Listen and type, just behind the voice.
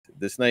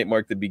This night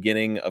marked the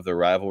beginning of the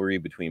rivalry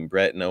between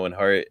Bret and Owen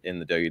Hart in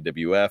the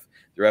WWF.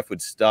 The ref would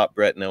stop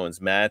Bret and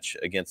Owen's match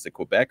against the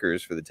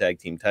Quebecers for the tag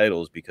team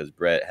titles because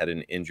Bret had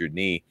an injured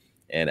knee.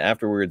 And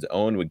afterwards,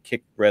 Owen would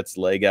kick Bret's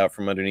leg out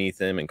from underneath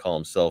him and call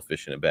him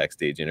selfish in a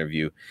backstage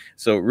interview.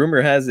 So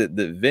rumor has it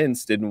that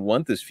Vince didn't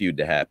want this feud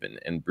to happen.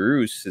 And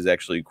Bruce has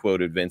actually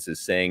quoted Vince as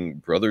saying,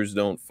 "Brothers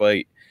don't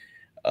fight."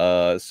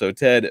 So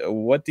Ted,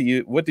 what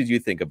did you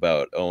think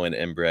about Owen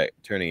and Bret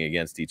turning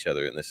against each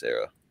other in this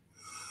era?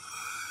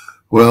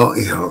 Well,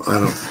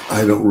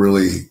 I don't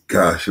really,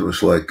 gosh, it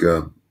was like,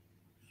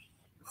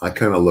 I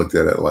kind of looked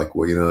at it like,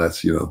 well,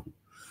 that's,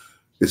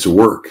 it's a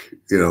work,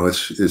 they're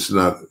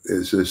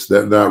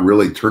not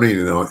really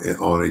turning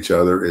on each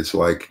other. It's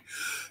like,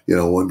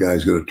 one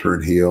guy's going to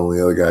turn heel and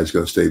the other guy's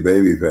going to stay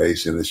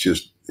babyface. And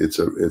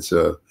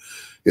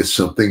it's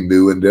something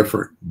new and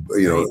different,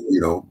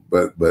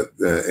 but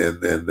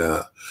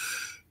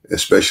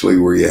especially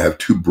where you have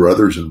two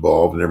brothers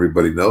involved and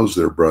everybody knows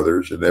they're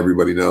brothers and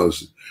everybody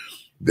knows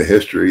the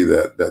history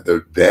that their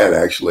dad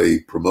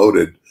actually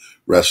promoted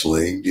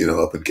wrestling,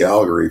 up in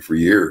Calgary for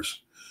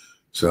years.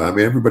 So, I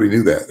mean, everybody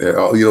knew that.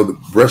 The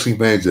wrestling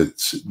fans that,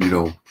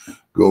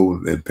 go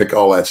and pick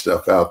all that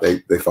stuff out,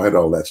 they find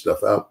all that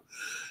stuff out.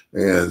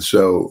 And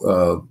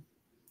so,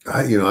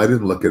 I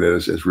didn't look at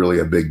it as really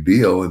a big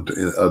deal, and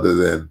other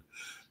than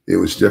it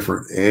was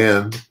different.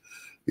 And,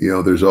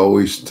 there's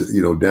always,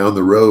 down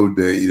the road,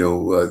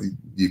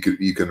 you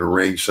can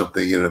arrange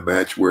something in a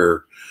match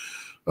where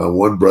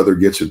one brother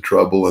gets in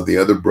trouble and the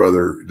other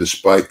brother,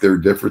 despite their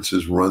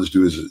differences, runs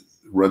to his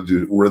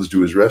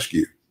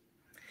rescue.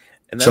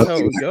 And that's how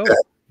it would go.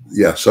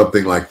 Yeah,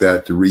 something like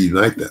that to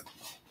reunite them.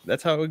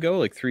 That's how it would go.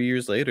 Like 3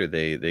 years later,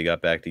 they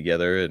got back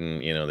together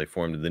and they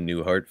formed the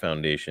New Hart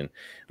Foundation.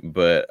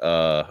 But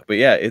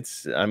yeah,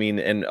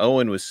 and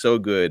Owen was so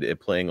good at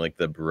playing like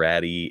the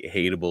bratty,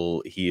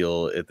 hateable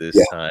heel at this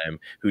time,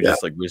 who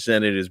just like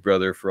resented his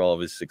brother for all of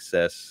his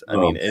success.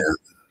 It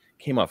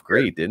came off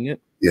great, didn't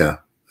it? Yeah.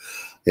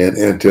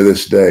 And to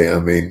this day,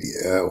 Owen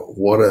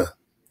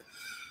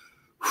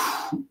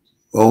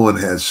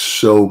has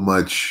so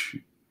much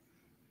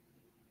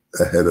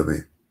ahead of me.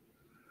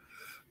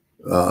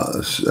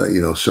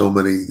 So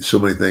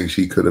many things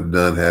he could have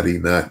done had he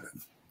not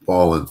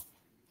fallen.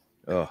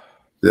 Oh,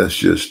 it's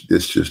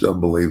just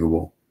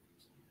unbelievable.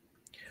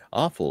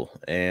 Awful.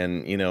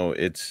 And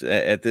it's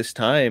at this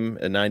time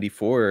in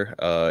 '94,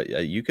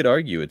 you could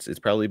argue it's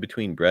probably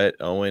between Bret,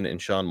 Owen,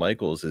 and Shawn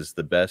Michaels is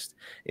the best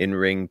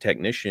in-ring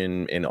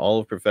technician in all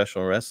of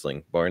professional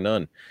wrestling, bar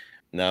none.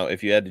 Now,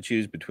 if you had to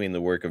choose between the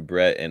work of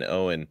Bret and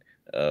Owen,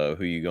 who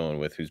are you going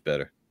with? Who's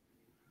better?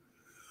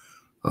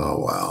 Oh,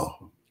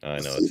 wow. I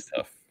know it's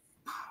tough.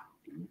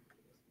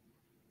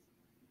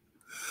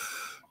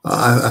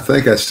 I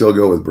think I still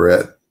go with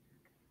Bret.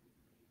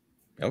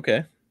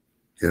 Okay.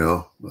 I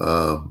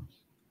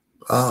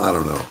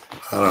don't know.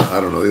 I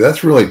don't know.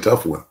 That's a really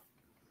tough one.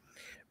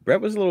 Bret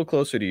was a little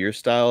closer to your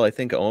style. I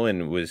think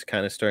Owen was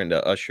kind of starting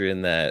to usher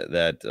in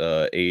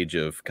that age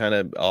of kind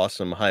of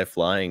awesome high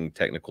flying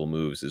technical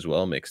moves as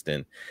well mixed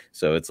in.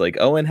 So it's like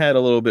Owen had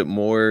a little bit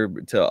more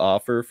to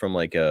offer from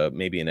like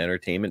maybe an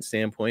entertainment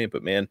standpoint,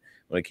 but man,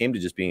 when it came to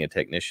just being a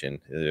technician,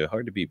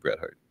 hard to beat Bret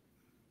Hart.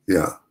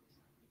 Yeah.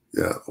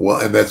 Yeah. Well,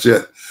 and that's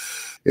it.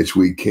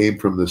 We came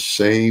from the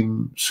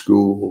same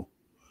school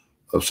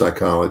of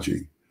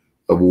psychology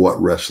of what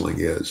wrestling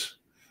is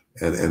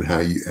and how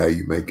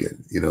you make it,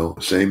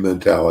 same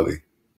mentality.